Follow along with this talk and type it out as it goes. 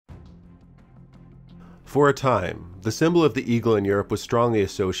For a time, the symbol of the eagle in Europe was strongly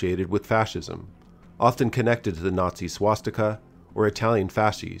associated with fascism, often connected to the Nazi swastika or Italian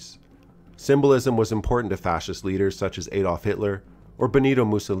fasces. Symbolism was important to fascist leaders such as Adolf Hitler or Benito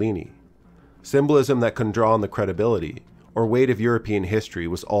Mussolini. Symbolism that can draw on the credibility or weight of European history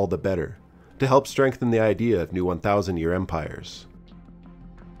was all the better, to help strengthen the idea of new 1,000-year empires.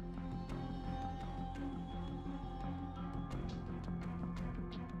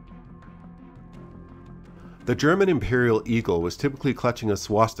 The German imperial eagle was typically clutching a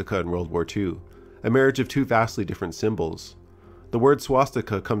swastika in World War II, a marriage of two vastly different symbols. The word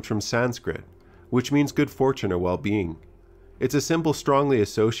swastika comes from Sanskrit, which means good fortune or well-being. It's a symbol strongly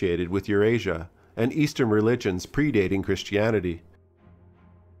associated with Eurasia and Eastern religions predating Christianity.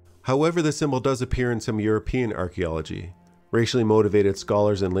 However, the symbol does appear in some European archaeology. Racially motivated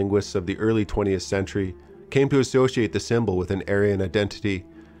scholars and linguists of the early 20th century came to associate the symbol with an Aryan identity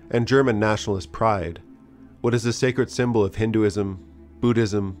and German nationalist pride. What is a sacred symbol of Hinduism,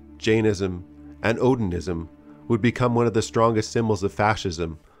 Buddhism, Jainism, and Odinism would become one of the strongest symbols of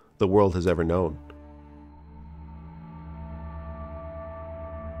fascism the world has ever known.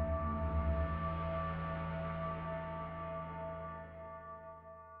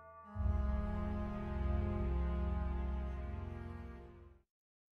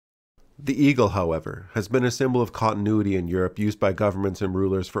 The eagle, however, has been a symbol of continuity in Europe used by governments and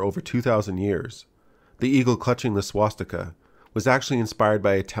rulers for over 2,000 years. The eagle clutching the swastika was actually inspired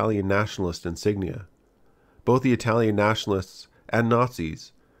by Italian nationalist insignia. Both the Italian nationalists and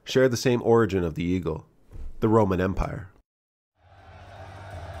Nazis share the same origin of the eagle, the Roman Empire.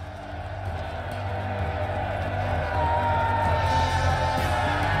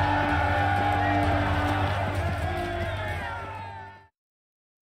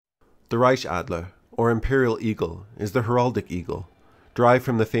 The Reichsadler, or imperial eagle, is the heraldic eagle, derived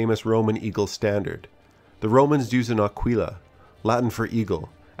from the famous Roman eagle standard. The Romans used an aquila, Latin for eagle,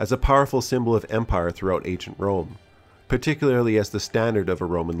 as a powerful symbol of empire throughout ancient Rome, particularly as the standard of a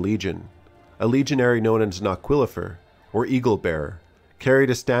Roman legion. A legionary known as an aquilifer, or eagle bearer,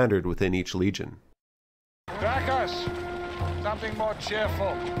 carried a standard within each legion. Crackers! Something more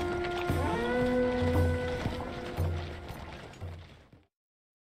cheerful.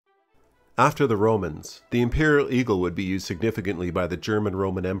 After the Romans, the imperial eagle would be used significantly by the German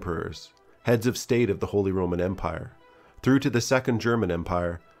Roman emperors, heads of state of the Holy Roman Empire, through to the Second German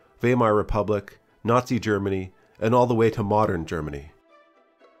Empire, Weimar Republic, Nazi Germany, and all the way to modern Germany.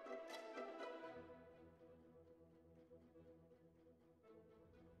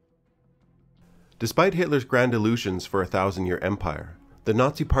 Despite Hitler's grand illusions for a 1,000-year empire, the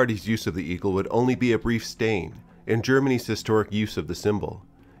Nazi Party's use of the eagle would only be a brief stain in Germany's historic use of the symbol.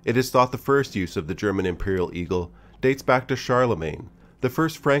 It is thought the first use of the German imperial eagle dates back to Charlemagne, the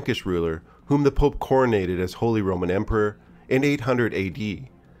first Frankish ruler whom the Pope coronated as Holy Roman Emperor in 800 AD,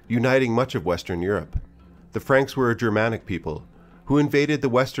 uniting much of Western Europe. The Franks were a Germanic people who invaded the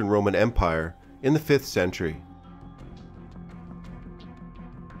Western Roman Empire in the 5th century.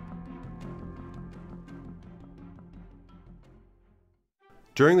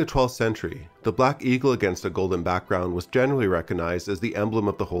 During the 12th century, the black eagle against a golden background was generally recognized as the emblem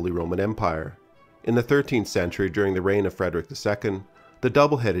of the Holy Roman Empire. In the 13th century, during the reign of Frederick II, the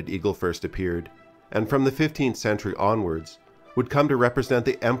double-headed eagle first appeared, and from the 15th century onwards, would come to represent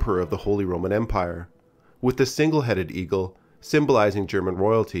the Emperor of the Holy Roman Empire, with the single-headed eagle symbolizing German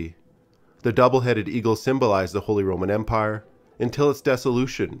royalty. The double-headed eagle symbolized the Holy Roman Empire until its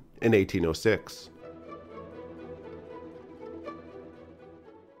dissolution in 1806.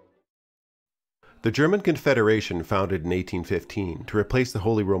 The German Confederation, founded in 1815 to replace the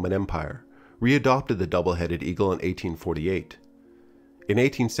Holy Roman Empire, readopted the double-headed eagle in 1848. In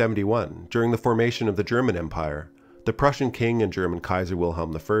 1871, during the formation of the German Empire, the Prussian king and German Kaiser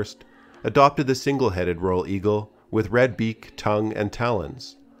Wilhelm I adopted the single-headed royal eagle with red beak, tongue, and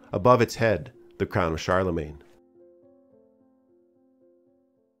talons. Above its head, the crown of Charlemagne.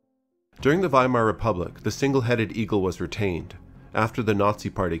 During the Weimar Republic, the single-headed eagle was retained. After the Nazi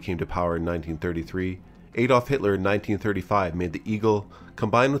Party came to power in 1933, Adolf Hitler in 1935 made the eagle,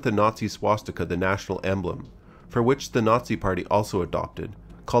 combined with the Nazi swastika, the national emblem, for which the Nazi Party also adopted,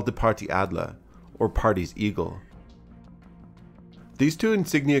 called the Party Adler, or Party's Eagle. These two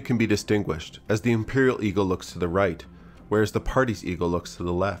insignia can be distinguished, as the Imperial Eagle looks to the right, whereas the Party's Eagle looks to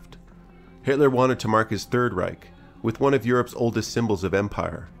the left. Hitler wanted to mark his Third Reich with one of Europe's oldest symbols of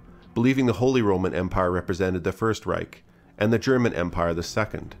empire, believing the Holy Roman Empire represented the First Reich, and the German Empire the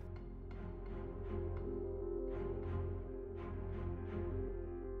Second.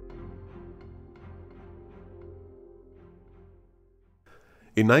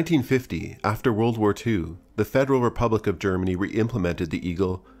 In 1950, after World War II, the Federal Republic of Germany re-implemented the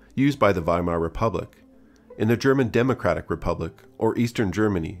eagle used by the Weimar Republic. In the German Democratic Republic, or Eastern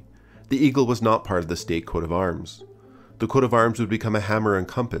Germany, the eagle was not part of the state coat of arms. The coat of arms would become a hammer and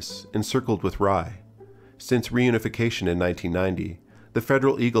compass, encircled with rye. Since reunification in 1990, the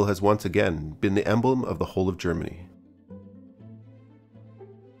federal eagle has once again been the emblem of the whole of Germany.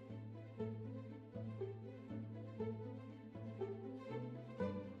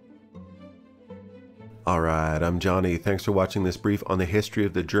 Alright, I'm Johnny. Thanks for watching this brief on the history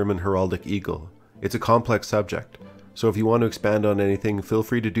of the German heraldic eagle. It's a complex subject, so if you want to expand on anything, feel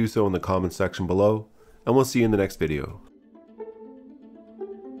free to do so in the comments section below, and we'll see you in the next video.